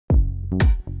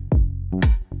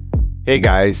Hey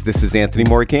guys, this is Anthony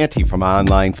Morganti from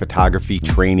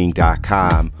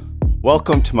OnlinePhotographyTraining.com.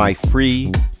 Welcome to my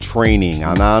free training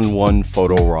on On1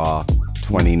 Photo RAW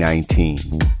 2019.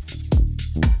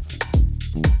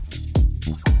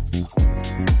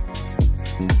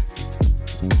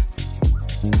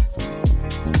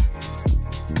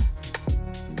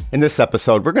 In this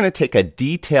episode, we're going to take a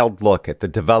detailed look at the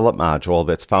Develop module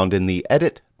that's found in the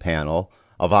Edit panel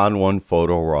of On1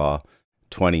 Photo RAW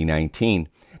 2019.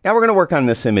 Now we're going to work on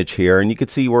this image here, and you can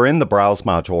see we're in the Browse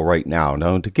module right now.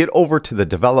 Now to get over to the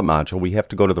Develop module, we have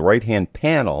to go to the right-hand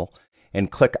panel and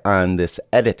click on this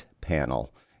Edit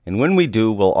panel. And when we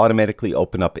do, we'll automatically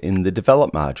open up in the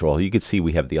Develop module. You can see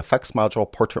we have the Effects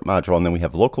module, Portrait module, and then we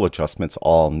have Local Adjustments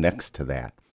all next to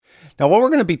that. Now what we're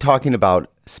going to be talking about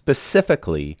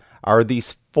specifically are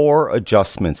these 4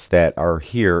 adjustments that are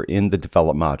here in the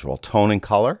Develop module: Tone and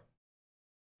Color,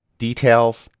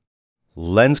 Details,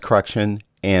 Lens Correction,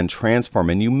 and Transform.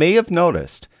 And you may have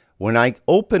noticed when I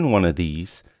open one of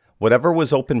these, whatever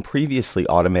was open previously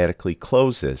automatically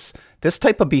closes. This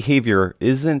type of behavior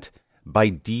isn't by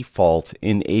default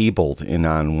enabled in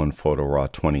On1 Photo RAW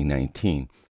 2019.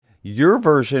 Your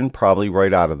version, probably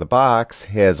right out of the box,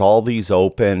 has all these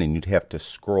open and you'd have to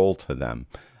scroll to them.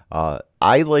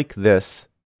 I like this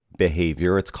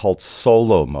behavior. It's called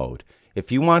solo mode.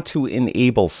 If you want to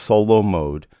enable solo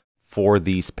mode for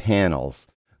these panels,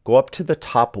 go up to the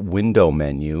top window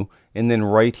menu, and then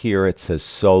right here it says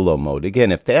solo mode.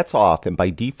 Again, if that's off, and by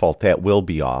default that will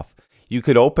be off, you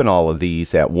could open all of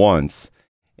these at once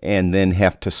and then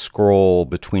have to scroll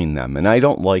between them. And I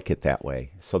don't like it that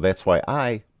way. So that's why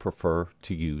I prefer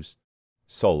to use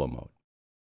solo mode.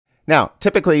 Now,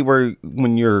 typically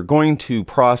when you're going to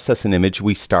process an image,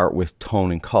 we start with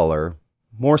tone and color.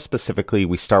 More specifically,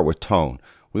 we start with tone.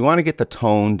 We want to get the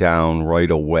tone down right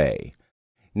away.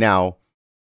 Now,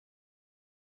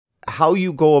 how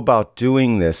you go about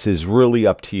doing this is really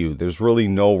up to you. There's really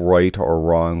no right or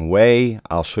wrong way.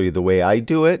 I'll show you the way I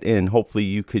do it, and hopefully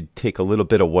you could take a little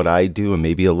bit of what I do and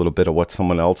maybe a little bit of what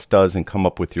someone else does and come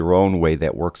up with your own way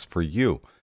that works for you.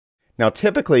 Now,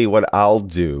 typically what I'll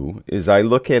do is I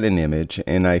look at an image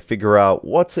and I figure out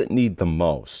what's it need the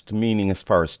most, meaning as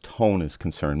far as tone is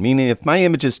concerned. Meaning if my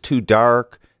image is too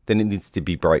dark, then it needs to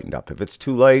be brightened up. If it's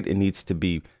too light, it needs to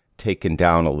be taken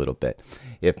down a little bit.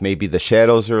 If maybe the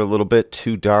shadows are a little bit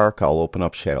too dark, I'll open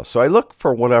up shadows. So I look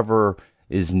for whatever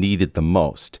is needed the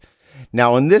most.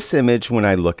 Now in this image, when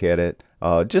I look at it,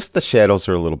 just the shadows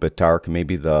are a little bit dark, and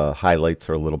maybe the highlights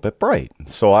are a little bit bright.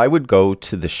 So I would go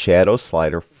to the shadow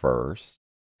slider first,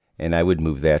 and I would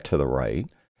move that to the right.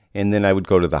 And then I would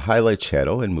go to the highlight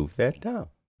shadow and move that down.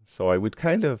 So I would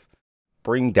kind of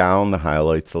bring down the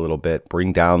highlights a little bit,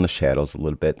 bring down the shadows a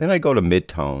little bit. Then I go to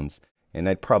midtones, and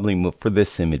I'd probably move, for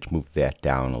this image, move that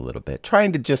down a little bit,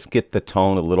 trying to just get the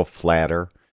tone a little flatter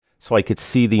so I could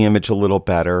see the image a little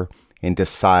better and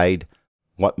decide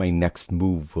what my next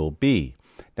move will be.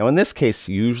 Now in this case,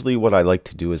 usually what I like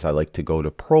to do is I like to go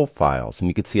to Profiles, and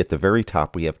you can see at the very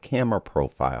top we have Camera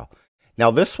Profile.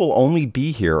 Now this will only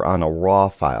be here on a RAW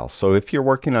file, so if you're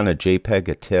working on a JPEG,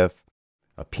 a TIFF,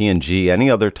 a PNG, any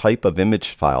other type of image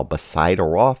file beside a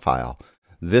RAW file,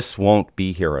 this won't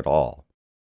be here at all.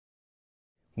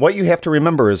 What you have to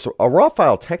remember is a RAW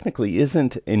file technically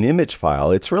isn't an image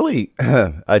file. It's really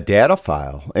a data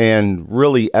file. And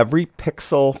really every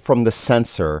pixel from the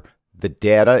sensor, the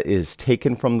data is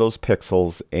taken from those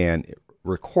pixels and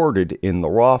recorded in the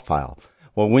RAW file.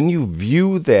 Well, when you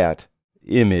view that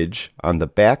image on the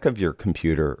back of your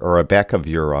computer or a back of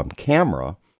your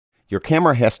camera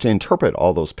has to interpret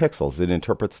all those pixels. It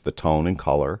interprets the tone and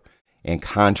color and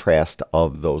contrast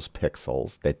of those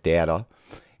pixels, that data,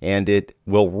 and it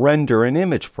will render an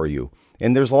image for you.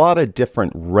 And there's a lot of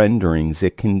different renderings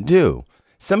it can do.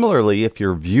 Similarly, if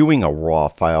you're viewing a RAW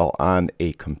file on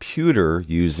a computer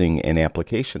using an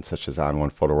application such as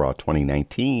On1 Photo RAW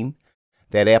 2019,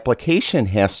 that application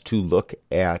has to look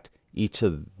at each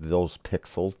of those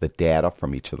pixels, the data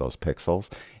from each of those pixels,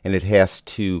 and it has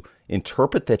to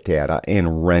interpret that data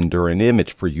and render an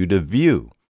image for you to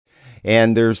view.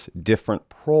 And there's different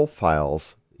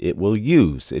profiles it will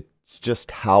use. It's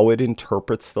just how it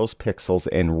interprets those pixels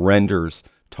and renders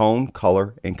tone,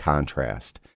 color, and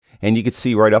contrast. And you can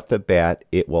see right off the bat,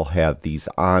 it will have these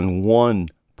On1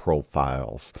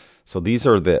 profiles. So these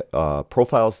are the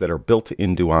profiles that are built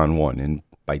into On1, and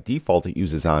by default, it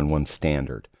uses On1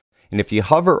 standard. And if you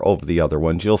hover over the other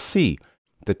ones, you'll see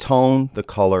the tone, the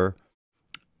color,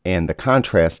 and the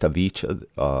contrast of each of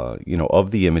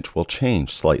the image will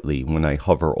change slightly when I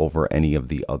hover over any of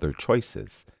the other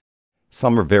choices.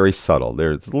 Some are very subtle.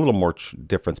 There's a little more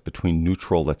difference between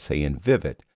neutral, let's say, and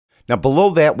vivid. Now below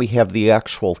that we have the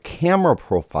actual camera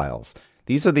profiles.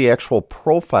 These are the actual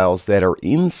profiles that are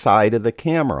inside of the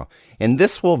camera. And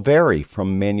this will vary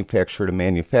from manufacturer to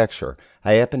manufacturer.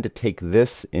 I happen to take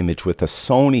this image with a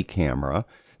Sony camera.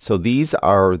 So these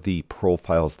are the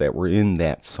profiles that were in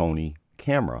that Sony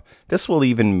camera. This will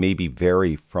even maybe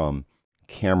vary from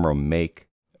camera make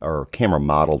or camera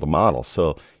model to model.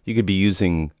 So you could be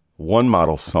using one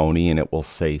model Sony and it will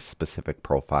say specific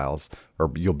profiles,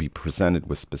 or you'll be presented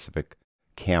with specific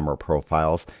camera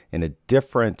profiles, and a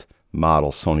different model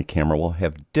Sony camera will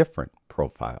have different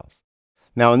profiles.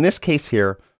 Now in this case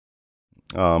here,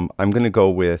 I'm going to go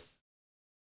with,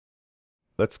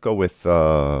 let's go with,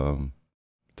 doesn't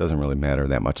really matter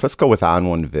that much. Let's go with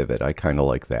On1 Vivid. I kind of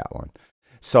like that one.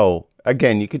 So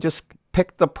again, you could just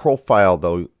pick the profile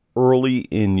though early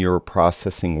in your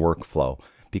processing workflow,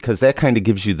 because that kind of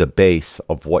gives you the base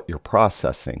of what you're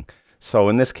processing. So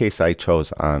in this case, I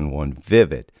chose On1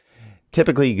 Vivid.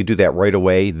 Typically, you could do that right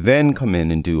away, then come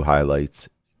in and do highlights,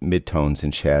 midtones,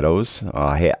 and shadows.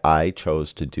 I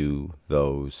chose to do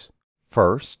those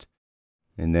first,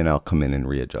 and then I'll come in and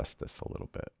readjust this a little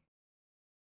bit.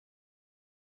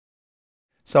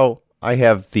 So I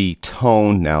have the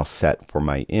tone now set for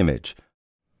my image,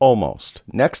 almost.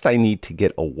 Next, I need to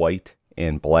get a white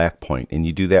and black point, and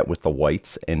you do that with the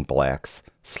whites and blacks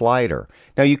slider.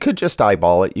 Now you could just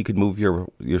eyeball it. You could move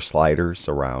your sliders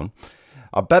around.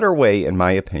 A better way, in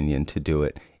my opinion, to do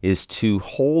it is to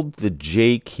hold the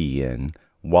J key in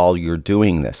while you're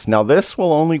doing this. Now this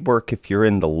will only work if you're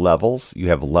in the levels. You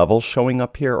have levels showing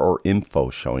up here or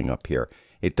info showing up here.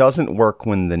 It doesn't work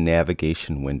when the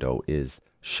navigation window is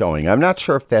showing. I'm not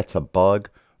sure if that's a bug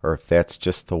or if that's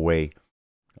just the way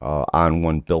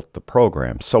On1 built the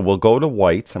program. So we'll go to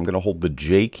whites. I'm going to hold the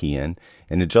J key in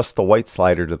and adjust the white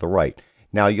slider to the right.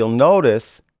 Now you'll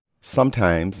notice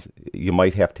sometimes you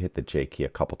might have to hit the J key a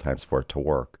couple times for it to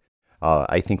work.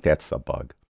 I think that's a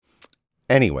bug.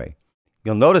 Anyway,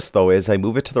 you'll notice though, as I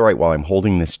move it to the right while I'm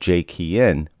holding this J key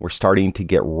in, we're starting to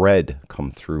get red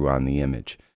come through on the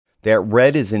image. That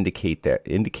red is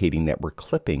indicating that we're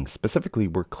clipping. Specifically,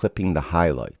 we're clipping the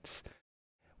highlights.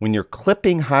 When you're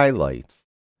clipping highlights,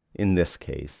 in this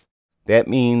case, that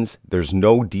means there's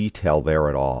no detail there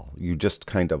at all. You just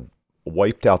kind of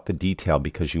wiped out the detail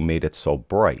because you made it so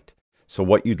bright. So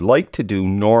what you'd like to do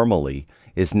normally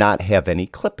is not have any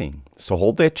clipping. So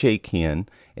hold that J key in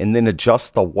and then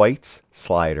adjust the whites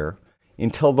slider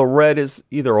until the red is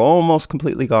either almost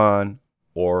completely gone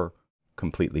or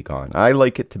completely gone. I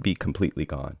like it to be completely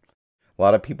gone. A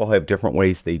lot of people have different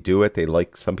ways they do it.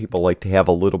 Some people like to have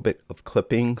a little bit of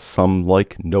clipping, some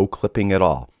like no clipping at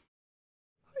all.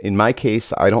 In my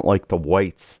case, I don't like the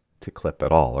whites to clip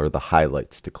at all, or the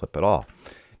highlights to clip at all.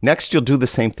 Next, you'll do the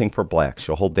same thing for blacks.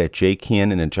 You'll hold that J key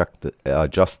in and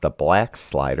adjust the black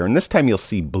slider, and this time you'll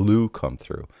see blue come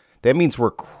through. That means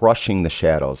we're crushing the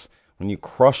shadows. When you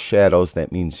crush shadows,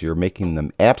 that means you're making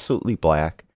them absolutely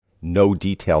black, no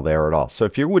detail there at all. So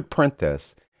if you would print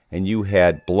this and you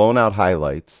had blown out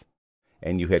highlights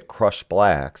and you had crushed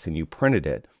blacks and you printed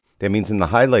it, that means in the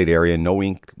highlight area, no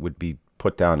ink would be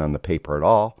put down on the paper at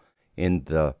all. In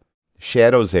the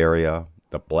shadows area,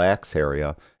 the blacks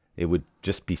area, it would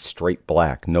just be straight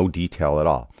black, no detail at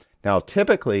all. Now,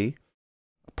 typically,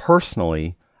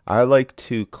 personally, I like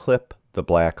to clip the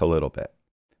black a little bit.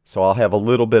 So I'll have a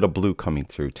little bit of blue coming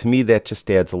through. To me, that just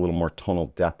adds a little more tonal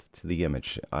depth to the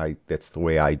image. That's the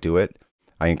way I do it.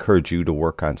 I encourage you to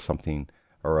work on something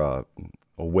or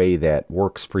a way that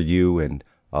works for you and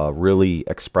really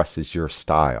expresses your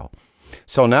style.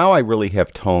 So now I really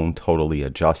have tone totally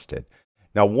adjusted.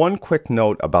 Now, one quick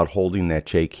note about holding that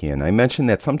J key in. I mentioned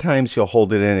that sometimes you'll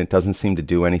hold it in, it doesn't seem to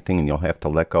do anything, and you'll have to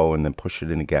let go and then push it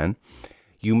in again.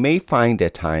 You may find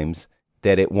at times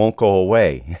that it won't go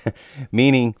away,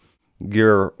 meaning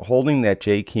you're holding that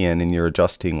J key in and you're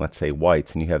adjusting, let's say,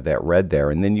 whites, and you have that red there,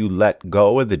 and then you let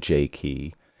go of the J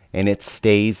key and it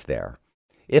stays there.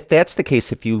 If that's the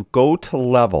case, if you go to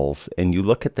levels and you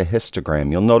look at the histogram,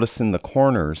 you'll notice in the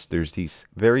corners there's these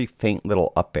very faint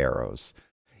little up arrows.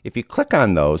 If you click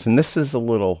on those, and this is a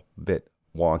little bit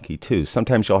wonky too,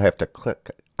 sometimes you'll have to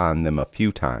click on them a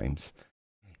few times,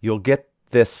 you'll get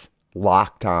this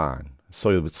locked on.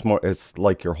 So it's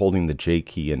like you're holding the J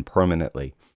key in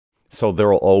permanently. So there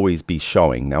will always be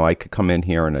showing. Now I could come in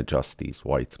here and adjust these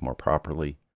whites more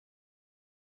properly.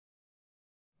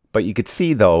 But you could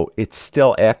see though, it's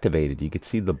still activated. You could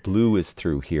see the blue is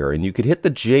through here, and you could hit the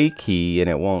J key and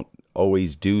it won't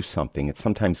always do something. It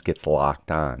sometimes gets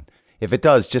locked on. If it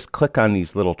does, just click on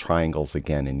these little triangles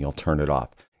again and you'll turn it off.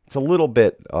 It's a little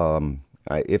bit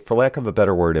If, for lack of a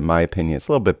better word, in my opinion, it's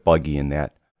a little bit buggy in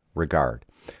that regard.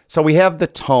 So we have the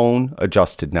tone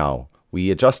adjusted now.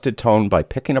 We adjusted tone by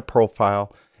picking a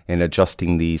profile and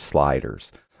adjusting these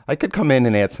sliders. I could come in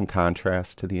and add some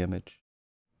contrast to the image.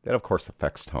 That, of course,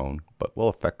 affects tone, but will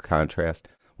affect contrast.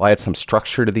 We'll add some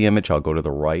structure to the image. I'll go to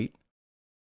the right.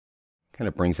 Kind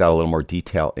of brings out a little more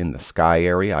detail in the sky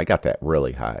area. I got that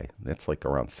really high. That's like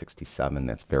around 67.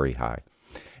 That's very high.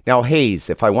 Now, haze.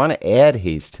 If I want to add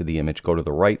haze to the image, go to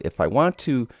the right. If I want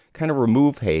to kind of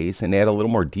remove haze and add a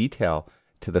little more detail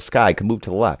to the sky, I can move to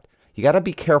the left. You got to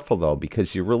be careful, though,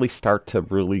 because you really start to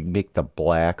really make the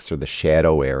blacks or the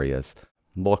shadow areas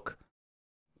look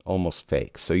almost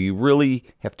fake. So you really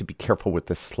have to be careful with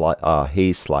this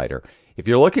haze slider. If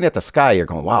you're looking at the sky, you're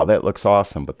going, wow, that looks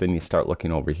awesome. But then you start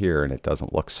looking over here and it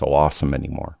doesn't look so awesome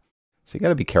anymore. So you got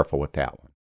to be careful with that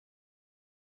one.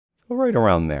 So right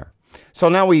around there. So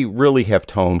now we really have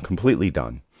tone completely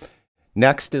done.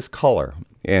 Next is color.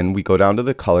 And we go down to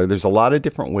the color. There's a lot of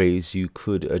different ways you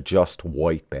could adjust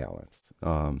white balance.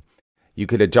 You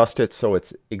could adjust it so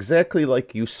it's exactly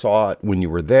like you saw it when you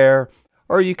were there.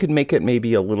 Or you could make it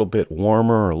maybe a little bit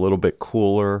warmer or a little bit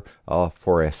cooler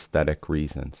for aesthetic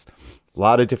reasons. A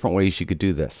lot of different ways you could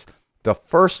do this. The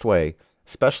first way,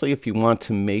 especially if you want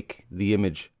to make the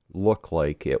image look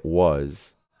like it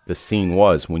was, the scene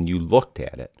was when you looked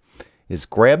at it, is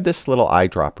grab this little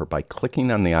eyedropper by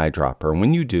clicking on the eyedropper. And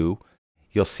when you do,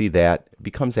 you'll see that it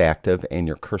becomes active and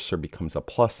your cursor becomes a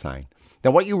plus sign.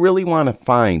 Now what you really want to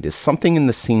find is something in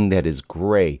the scene that is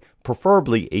gray,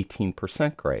 preferably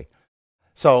 18% gray.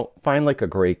 So find like a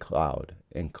gray cloud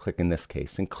and click in this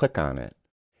case and click on it.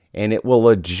 And it will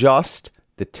adjust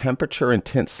the temperature and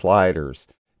tint sliders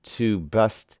to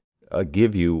best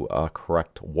give you a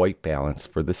correct white balance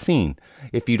for the scene.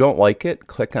 If you don't like it,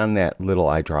 click on that little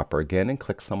eyedropper again and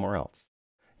click somewhere else.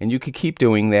 And you could keep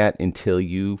doing that until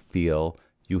you feel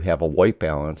you have a white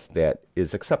balance that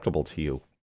is acceptable to you.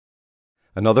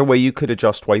 Another way you could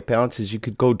adjust white balance is you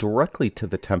could go directly to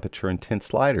the temperature and tint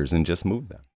sliders and just move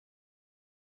them.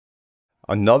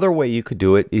 Another way you could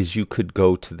do it is you could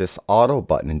go to this auto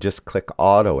button and just click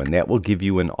auto, and that will give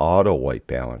you an auto white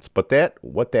balance. But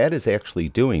what that is actually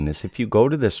doing is if you go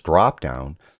to this drop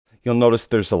down, you'll notice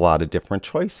there's a lot of different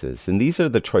choices. And these are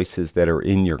the choices that are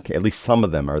in your, at least some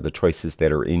of them are the choices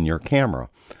that are in your camera.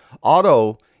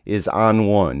 Auto is on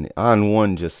one. On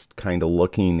one just kind of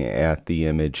looking at the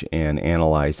image and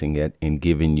analyzing it and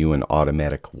giving you an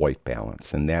automatic white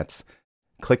balance. And that's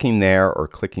clicking there or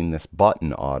clicking this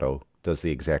button auto does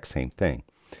the exact same thing.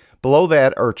 Below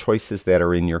that are choices that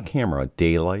are in your camera.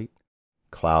 Daylight,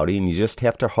 cloudy, and you just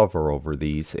have to hover over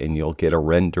these and you'll get a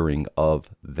rendering of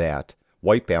that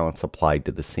white balance applied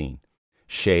to the scene.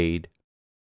 Shade,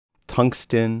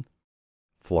 tungsten,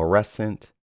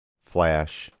 fluorescent,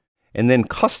 flash, and then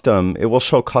custom. It will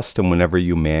show custom whenever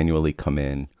you manually come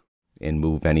in and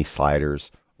move any sliders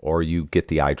or you get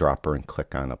the eyedropper and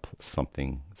click on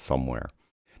something somewhere.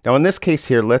 Now in this case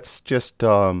here, let's just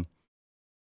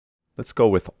let's go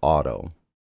with auto.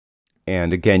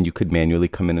 And again, you could manually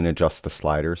come in and adjust the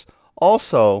sliders.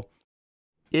 Also,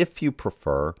 if you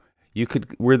prefer, you could,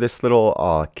 where this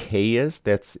little K is,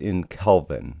 that's in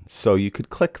Kelvin. So you could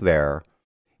click there.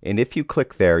 And if you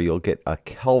click there, you'll get a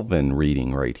Kelvin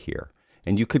reading right here.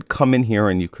 And you could come in here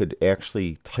and you could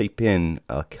actually type in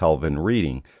a Kelvin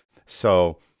reading.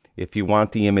 So if you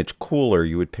want the image cooler,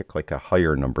 you would pick like a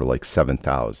higher number, like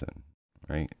 7,000.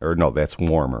 Right? Or no, that's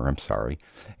warmer, I'm sorry.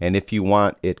 And if you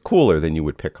want it cooler, then you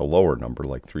would pick a lower number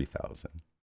like 3,000.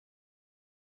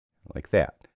 Like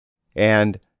that.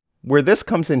 And where this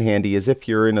comes in handy is if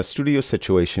you're in a studio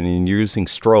situation and you're using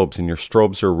strobes and your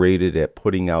strobes are rated at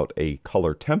putting out a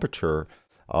color temperature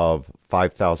of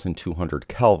 5,200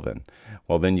 Kelvin.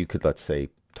 Well, then you could, let's say,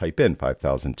 type in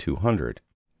 5,200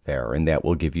 there, and that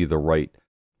will give you the right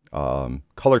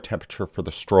color temperature for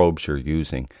the strobes you're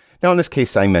using. Now in this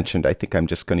case I mentioned, I think I'm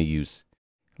just going to use,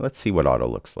 let's see what auto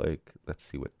looks like. Let's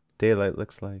see what daylight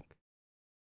looks like.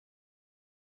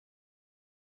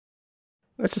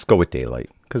 Let's just go with daylight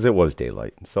because it was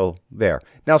daylight. So there.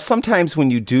 Now sometimes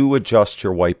when you do adjust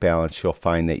your white balance, you'll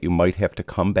find that you might have to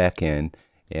come back in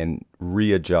and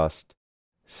readjust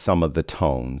some of the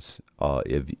tones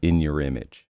in your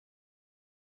image.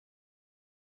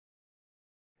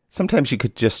 Sometimes you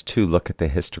could just to look at the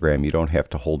histogram. You don't have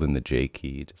to hold in the J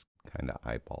key. Just kind of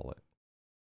eyeball it.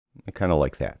 I kind of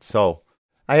like that. So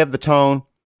I have the tone.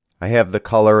 I have the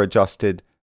color adjusted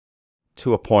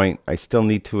to a point. I still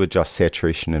need to adjust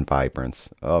saturation and vibrance.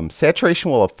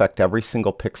 Saturation will affect every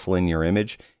single pixel in your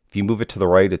image. If you move it to the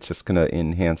right, it's just going to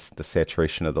enhance the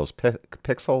saturation of those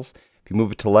pixels. If you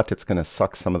move it to the left, it's going to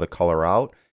suck some of the color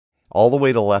out. All the way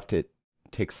to the left, it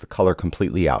takes the color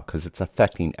completely out because it's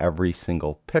affecting every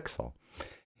single pixel.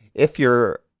 If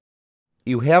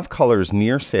you have colors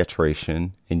near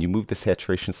saturation and you move the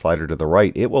saturation slider to the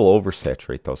right, it will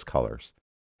oversaturate those colors.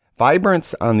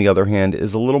 Vibrance, on the other hand,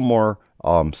 is a little more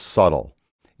subtle.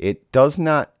 It does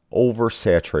not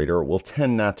oversaturate, or it will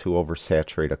tend not to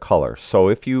oversaturate a color. So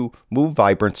if you move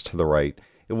vibrance to the right,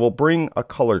 it will bring a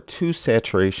color to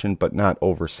saturation but not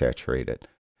oversaturate it.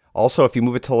 Also, if you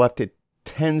move it to the left, it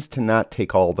tends to not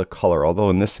take all the color, although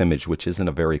in this image, which isn't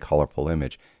a very colorful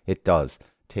image, it does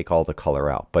take all the color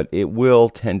out, but it will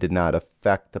tend to not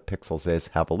affect the pixels as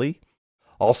heavily.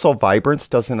 Also, vibrance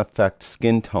doesn't affect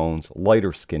skin tones,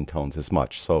 lighter skin tones as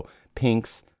much. So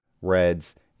pinks,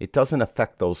 reds, it doesn't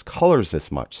affect those colors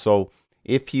as much. So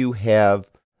if you have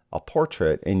a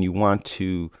portrait and you want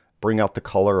to bring out the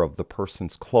color of the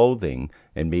person's clothing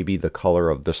and maybe the color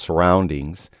of the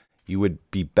surroundings, you would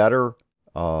be better,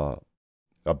 a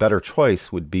better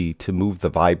choice would be to move the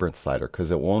vibrance slider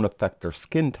because it won't affect their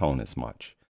skin tone as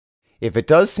much. If it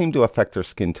does seem to affect their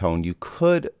skin tone, you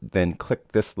could then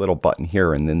click this little button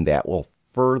here, and then that will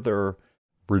further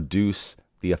reduce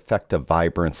the effect of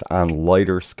vibrance on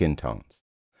lighter skin tones.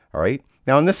 All right.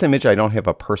 Now in this image, I don't have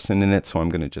a person in it, so I'm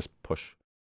going to just push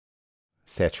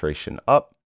saturation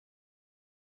up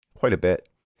quite a bit.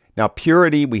 Now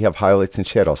purity, we have highlights and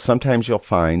shadows. Sometimes you'll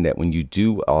find that when you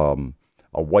do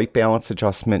a white balance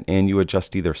adjustment and you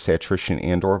adjust either saturation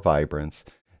and or vibrance,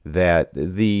 that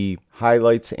the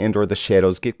highlights and or the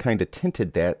shadows get kind of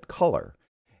tinted that color.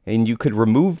 And you could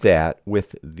remove that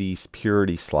with these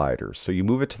purity sliders. So you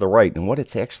move it to the right, and what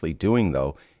it's actually doing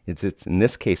though, is it's in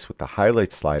this case with the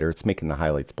highlight slider, it's making the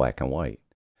highlights black and white.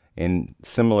 And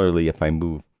similarly, if I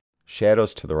move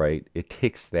shadows to the right, it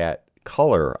takes that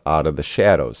color out of the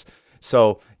shadows.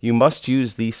 So you must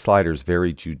use these sliders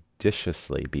very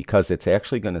judiciously because it's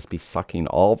actually going to be sucking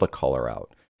all the color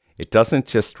out. It doesn't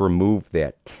just remove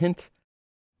that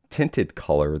tinted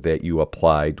color that you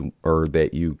applied or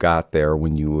that you got there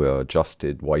when you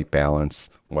adjusted white balance,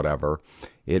 whatever.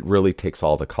 It really takes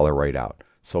all the color right out.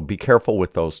 So be careful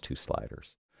with those two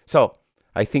sliders. So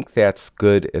I think that's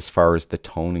good as far as the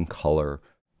tone and color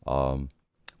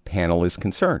panel is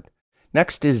concerned.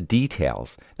 Next is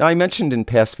details. Now I mentioned in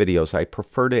past videos I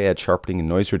prefer to add sharpening and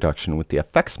noise reduction with the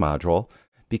effects module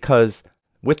because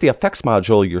with the effects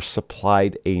module, you're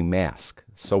supplied a mask.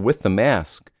 So with the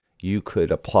mask, you could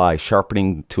apply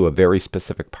sharpening to a very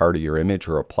specific part of your image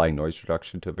or apply noise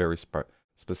reduction to a very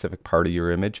specific part of your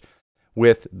image.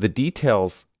 With the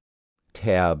details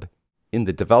tab in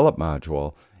the develop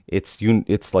module,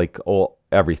 it's like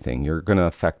everything. You're going to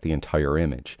affect the entire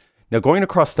image. Now going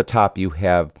across the top, you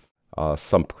have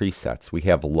some presets. We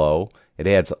have low. It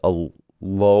adds a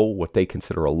low, what they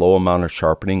consider a low amount of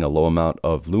sharpening, a low amount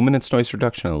of luminance noise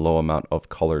reduction, and a low amount of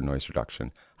color noise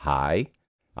reduction. High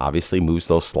obviously moves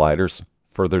those sliders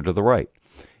further to the right.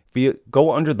 If you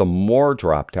go under the more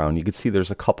drop down, you can see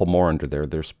there's a couple more under there.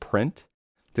 There's print.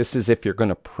 This is if you're going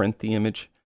to print the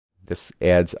image. This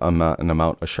adds an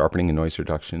amount of sharpening and noise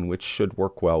reduction, which should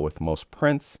work well with most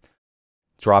prints.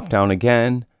 Drop down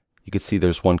again. You can see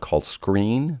there's one called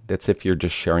screen. That's if you're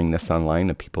just sharing this online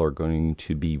and people are going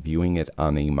to be viewing it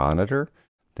on a monitor.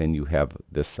 Then you have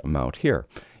this amount here.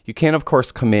 You can, of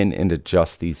course, come in and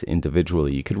adjust these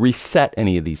individually. You could reset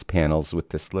any of these panels with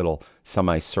this little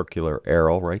semicircular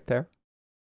arrow right there.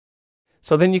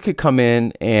 So then you could come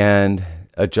in and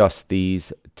adjust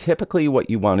these. Typically what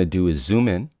you want to do is zoom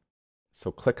in.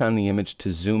 So click on the image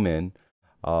to zoom in.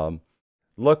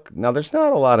 Look, now there's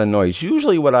not a lot of noise.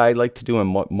 Usually what I like to do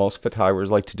and what most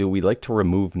photographers like to do, we like to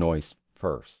remove noise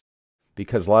first.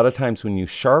 Because a lot of times when you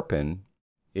sharpen,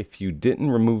 if you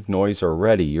didn't remove noise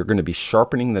already, you're going to be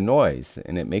sharpening the noise,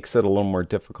 and it makes it a little more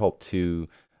difficult to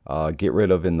get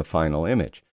rid of in the final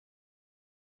image.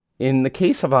 In the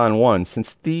case of On1,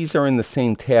 since these are in the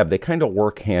same tab, they kind of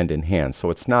work hand in hand, so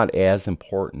it's not as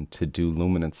important to do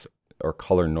luminance or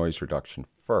color noise reduction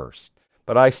first,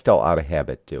 but I still out of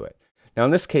habit do it. Now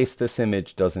in this case, this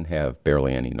image doesn't have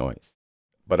barely any noise,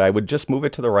 but I would just move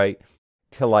it to the right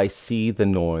till I see the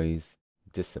noise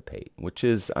dissipate, which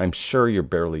is, I'm sure you're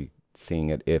barely seeing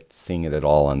it, if seeing it at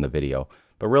all on the video,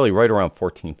 but really right around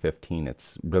 14:15,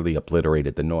 it's really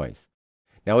obliterated the noise.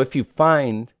 Now if you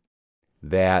find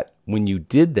that when you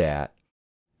did that,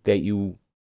 that you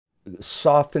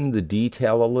softened the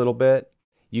detail a little bit,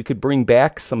 you could bring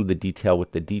back some of the detail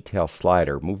with the detail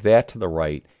slider, move that to the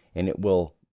right, and it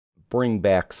will bring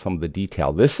back some of the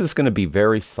detail. This is going to be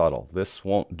very subtle. This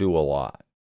won't do a lot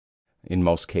in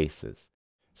most cases.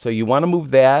 So you want to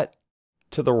move that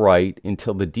to the right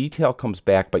until the detail comes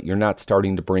back, but you're not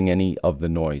starting to bring any of the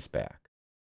noise back.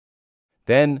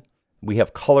 Then we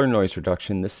have color noise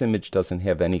reduction. This image doesn't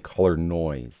have any color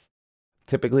noise.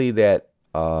 Typically that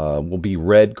will be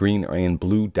red, green, and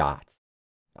blue dots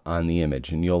on the image,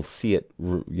 and you'll see it,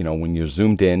 you know, when you're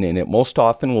zoomed in, and it most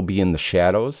often will be in the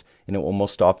shadows, and it will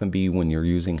most often be when you're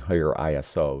using higher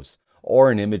ISOs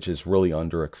or an image is really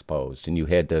underexposed and you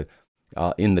had to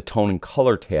in the tone and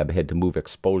color tab had to move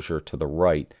exposure to the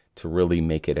right to really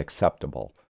make it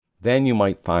acceptable. Then you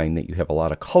might find that you have a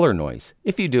lot of color noise.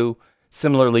 If you do,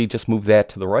 similarly, just move that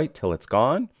to the right till it's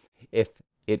gone. If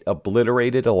it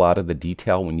obliterated a lot of the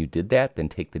detail when you did that, then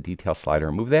take the detail slider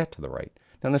and move that to the right.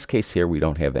 Now in this case here, we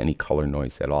don't have any color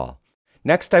noise at all.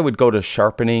 Next, I would go to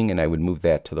sharpening and I would move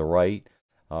that to the right.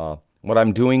 What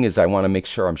I'm doing is I want to make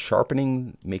sure I'm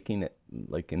sharpening, making it,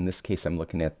 like in this case, I'm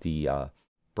looking at the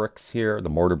bricks here, the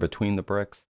mortar between the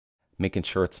bricks, making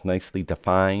sure it's nicely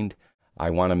defined. I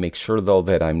want to make sure though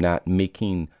that I'm not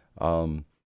making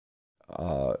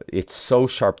it's so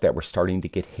sharp that we're starting to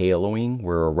get haloing.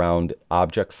 We're around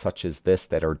objects such as this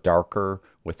that are darker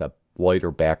with a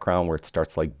lighter background where it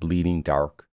starts like bleeding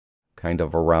dark kind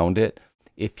of around it.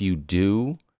 If you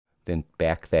do, then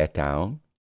back that down.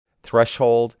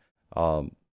 Threshold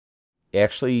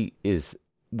actually is,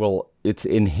 well, it's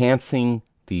enhancing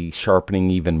the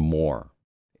sharpening even more,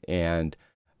 and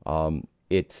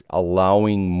it's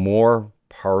allowing more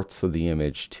parts of the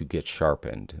image to get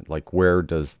sharpened. Like where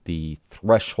does the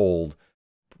threshold,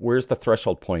 where's the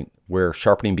threshold point where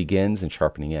sharpening begins and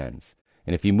sharpening ends?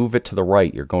 And if you move it to the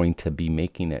right, you're going to be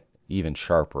making it even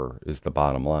sharper is the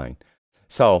bottom line.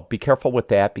 So be careful with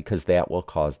that because that will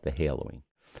cause the haloing.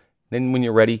 Then when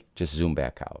you're ready, just zoom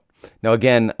back out. Now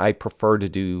again, I prefer to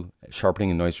do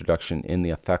sharpening and noise reduction in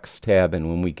the effects tab, and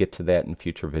when we get to that in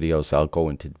future videos, I'll go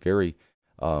into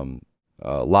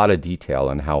a lot of detail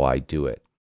on how I do it.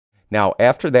 Now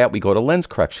after that, we go to lens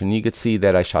correction. You can see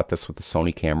that I shot this with the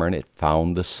Sony camera and it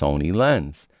found the Sony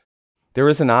lens. There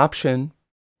is an option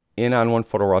in On1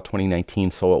 Photo RAW 2019,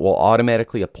 so it will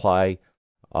automatically apply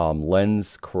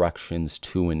lens corrections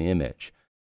to an image.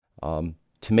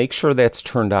 To make sure that's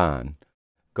turned on,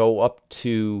 go up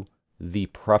to the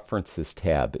Preferences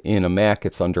tab. In a Mac,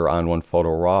 it's under On1 Photo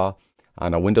RAW.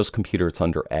 On a Windows computer, it's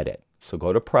under Edit. So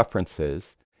go to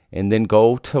Preferences, and then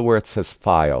go to where it says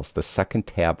Files, the second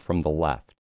tab from the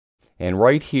left. And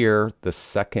right here, the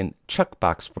second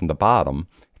checkbox from the bottom,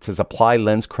 it says Apply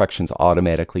Lens Corrections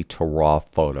Automatically to RAW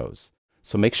Photos.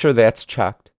 So make sure that's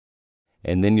checked,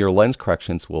 and then your lens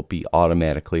corrections will be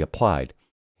automatically applied.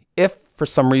 If for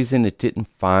some reason it didn't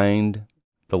find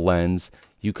the lens,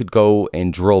 you could go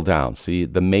and drill down. So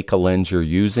the make a lens you're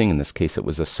using, in this case it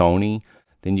was a Sony,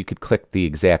 then you could click the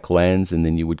exact lens and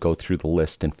then you would go through the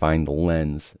list and find the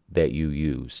lens that you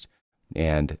used.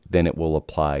 And then it will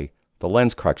apply the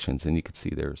lens corrections, and you can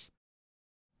see there's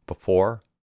before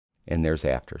and there's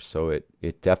after. So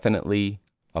it definitely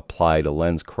applied a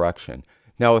lens correction.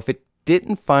 Now if it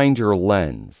didn't find your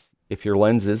lens, if your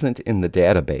lens isn't in the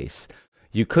database,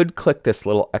 you could click this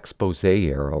little expose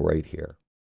arrow right here,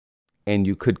 and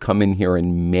you could come in here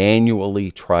and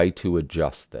manually try to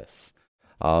adjust this.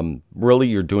 Really,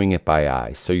 you're doing it by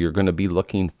eye. So you're going to be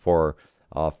looking for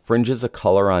fringes of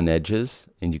color on edges,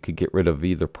 and you could get rid of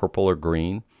either purple or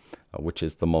green, which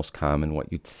is the most common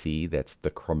what you'd see. That's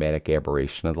the chromatic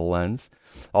aberration of the lens.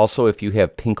 Also, if you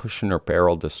have pincushion or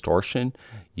barrel distortion,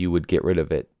 you would get rid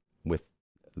of it with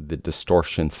the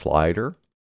distortion slider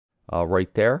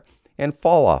right there. And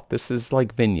fall off, this is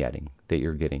like vignetting that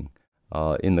you're getting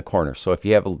in the corner. So if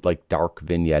you have like dark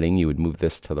vignetting, you would move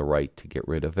this to the right to get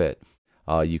rid of it.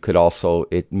 You could also,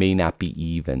 it may not be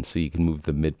even, so you can move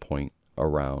the midpoint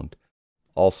around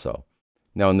also.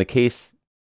 Now in the case,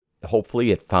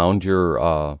 hopefully it found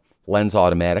your lens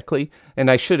automatically. And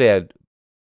I should add,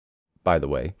 by the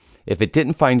way, if it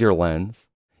didn't find your lens,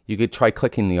 you could try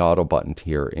clicking the auto button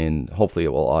here, and hopefully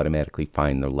it will automatically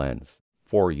find the lens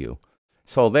for you.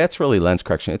 So that's really lens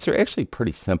correction. It's actually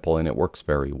pretty simple and it works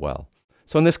very well.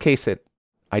 So in this case,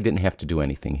 I didn't have to do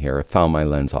anything here. It found my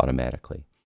lens automatically.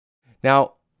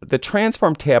 Now, the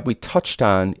transform tab we touched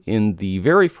on in the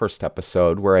very first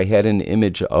episode, where I had an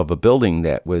image of a building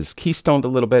that was keystoned a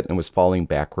little bit and was falling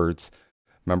backwards.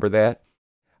 Remember that?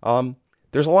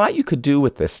 There's a lot you could do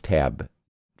with this tab.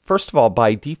 First of all,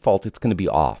 by default, it's going to be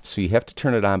off. So you have to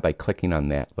turn it on by clicking on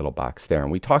that little box there.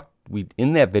 And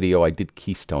in that video, I did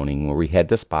keystoning where we had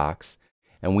this box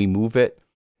and we move it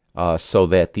so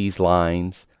that these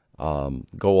lines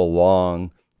go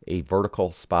along a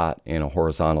vertical spot and a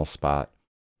horizontal spot,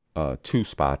 2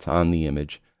 spots on the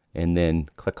image, and then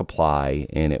click apply,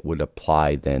 and it would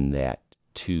apply then that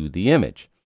to the image.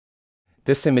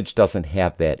 This image doesn't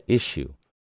have that issue.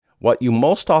 What you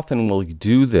most often will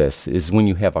do this is when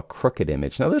you have a crooked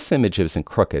image. Now this image isn't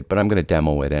crooked, but I'm going to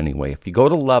demo it anyway. If you go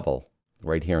to level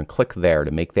right here and click there to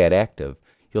make that active,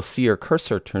 you'll see your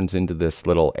cursor turns into this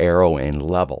little arrow and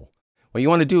level. What you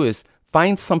want to do is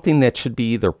find something that should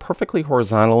be either perfectly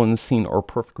horizontal in the scene or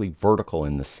perfectly vertical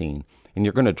in the scene. And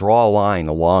you're going to draw a line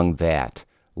along that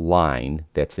line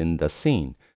that's in the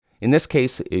scene. In this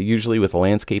case, usually with a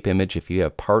landscape image, if you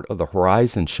have part of the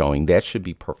horizon showing, that should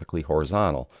be perfectly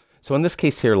horizontal. So in this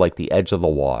case here, like the edge of the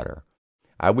water,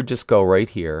 I would just go right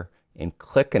here and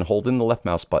click and hold in the left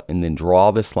mouse button and then draw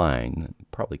this line. You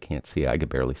probably can't see it. I could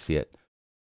barely see it.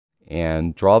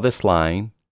 And draw this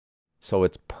line so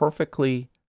it's perfectly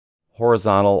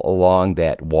horizontal along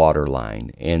that water line.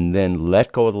 And then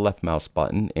let go of the left mouse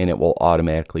button and it will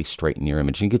automatically straighten your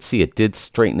image. And you can see it did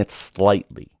straighten it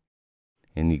slightly.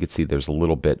 And you can see there's a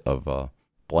little bit of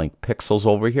blank pixels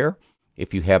over here.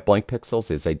 If you have blank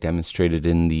pixels, as I demonstrated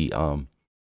in the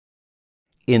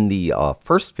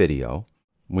first video,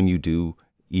 when you do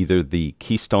either the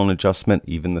keystone adjustment,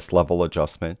 even this level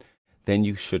adjustment, then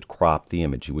you should crop the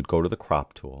image. You would go to the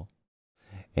crop tool.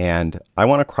 And I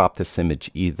want to crop this image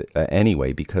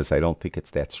anyway because I don't think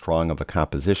it's that strong of a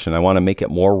composition. I want to make it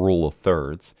more rule of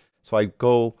thirds. So I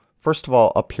go, first of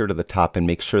all, up here to the top and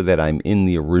make sure that I'm in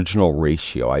the original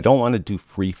ratio. I don't want to do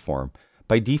freeform.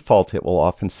 By default, it will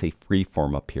often say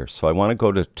freeform up here. So I want to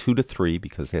go to 2:3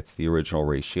 because that's the original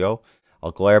ratio.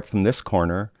 I'll grab from this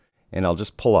corner and I'll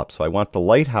just pull up. So I want the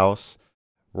lighthouse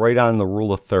right on the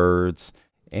rule of thirds,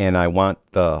 and I want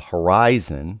the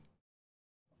horizon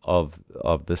of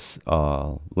this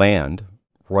land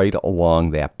right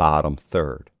along that bottom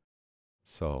third.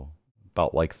 So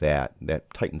about like that.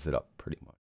 That tightens it up pretty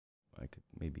much. I could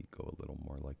maybe go a little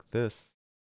more like this.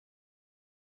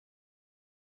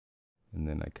 And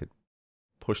then I could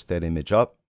push that image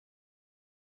up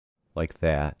like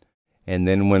that. And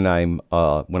then when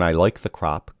I like the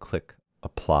crop, click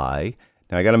apply.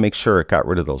 Now I got to make sure it got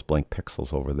rid of those blank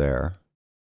pixels over there.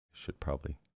 Should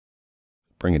probably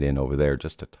bring it in over there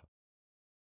just a touch.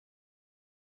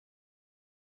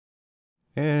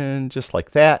 And just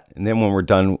like that. And then when we're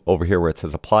done over here where it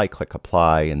says apply, click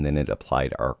apply, and then it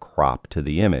applied our crop to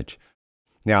the image.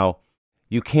 Now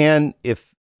you can,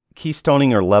 if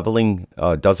keystoning or leveling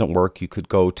doesn't work, you could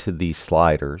go to the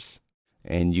sliders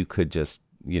and you could just,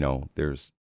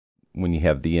 there's, when you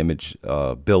have the image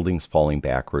buildings falling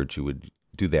backwards, you would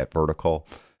do that vertical.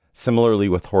 Similarly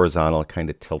with horizontal, it kind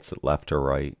of tilts it left or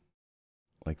right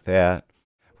like that.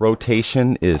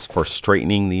 Rotation is for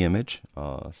straightening the image.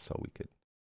 So we could,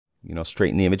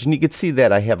 straighten the image. And you can see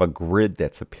that I have a grid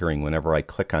that's appearing whenever I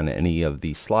click on any of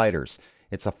these sliders.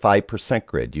 It's a 5%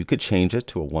 grid. You could change it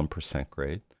to a 1%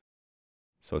 grid,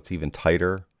 so it's even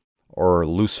tighter, or a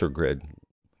looser grid,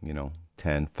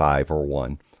 10, 5, or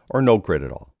 1, or no grid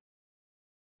at all.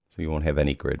 So you won't have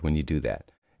any grid when you do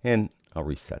that. And I'll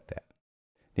reset that.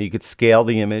 Now you could scale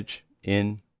the image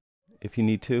in if you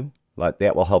need to.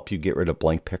 That will help you get rid of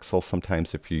blank pixels.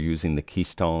 Sometimes if you're using the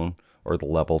keystone or the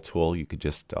level tool, you could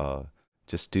just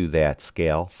do that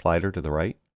scale slider to the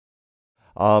right.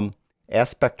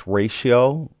 Aspect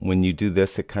ratio, when you do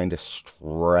this, it kind of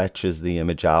stretches the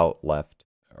image out left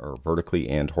or vertically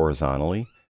and horizontally.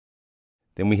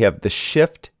 Then we have the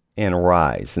shift and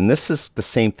rise. And this is the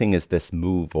same thing as this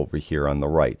move over here on the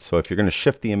right. So if you're going to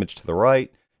shift the image to the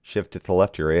right, shift it to the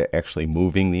left, you're actually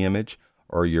moving the image,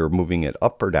 or you're moving it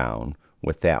up or down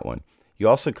with that one. You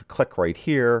also could click right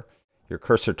here. Your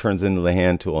cursor turns into the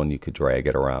hand tool and you could drag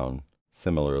it around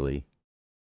similarly.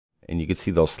 And you can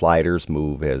see those sliders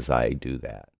move as I do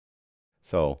that.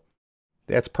 So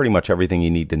that's pretty much everything you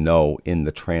need to know in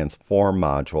the transform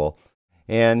module.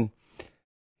 And,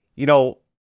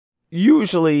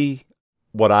 usually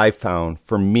what I found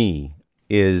for me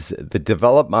is the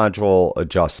develop module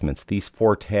adjustments, these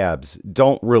 4 tabs,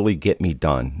 don't really get me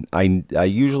done. I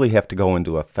usually have to go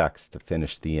into effects to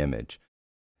finish the image.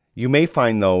 You may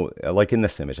find though, like in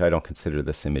this image, I don't consider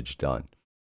this image done.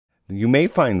 You may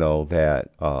find though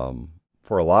that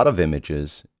for a lot of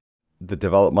images, the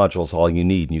develop module is all you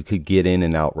need, and you could get in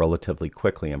and out relatively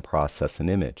quickly and process an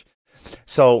image.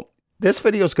 So this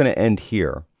video is going to end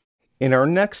here. In our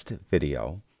next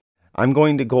video, I'm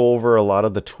going to go over a lot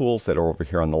of the tools that are over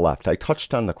here on the left. I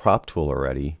touched on the crop tool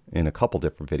already in a couple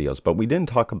different videos, but we didn't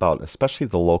talk about especially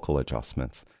the local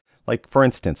adjustments. Like for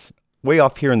instance, way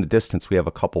off here in the distance, we have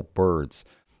a couple birds.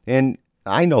 And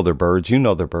I know they're birds, you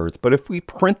know they're birds, but if we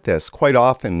print this, quite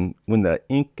often when the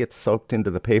ink gets soaked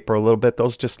into the paper a little bit,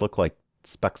 those just look like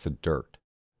specks of dirt.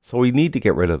 So we need to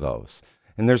get rid of those.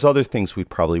 And there's other things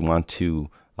we'd probably want to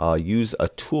use a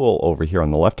tool over here on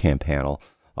the left-hand panel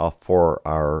for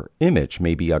our image,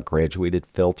 maybe a graduated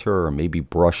filter or maybe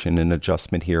brush in an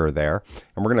adjustment here or there.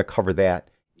 And we're going to cover that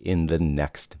in the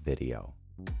next video.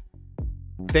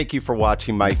 Thank you for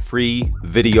watching my free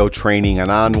video training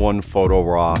on On1 Photo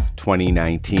RAW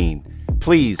 2019.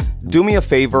 Please do me a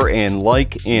favor and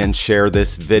like and share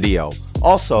this video.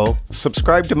 Also,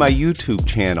 subscribe to my YouTube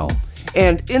channel.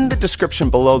 And in the description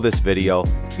below this video,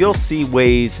 you'll see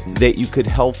ways that you could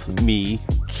help me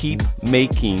keep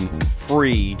making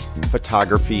free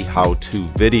photography how-to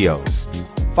videos.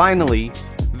 Finally,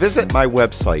 visit my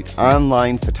website,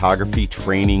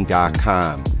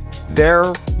 onlinephotographytraining.com.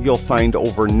 There, you'll find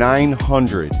over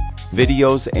 900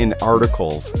 videos and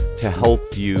articles to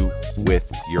help you with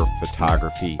your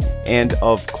photography. And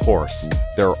of course,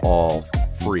 they're all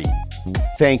free.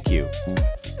 Thank you.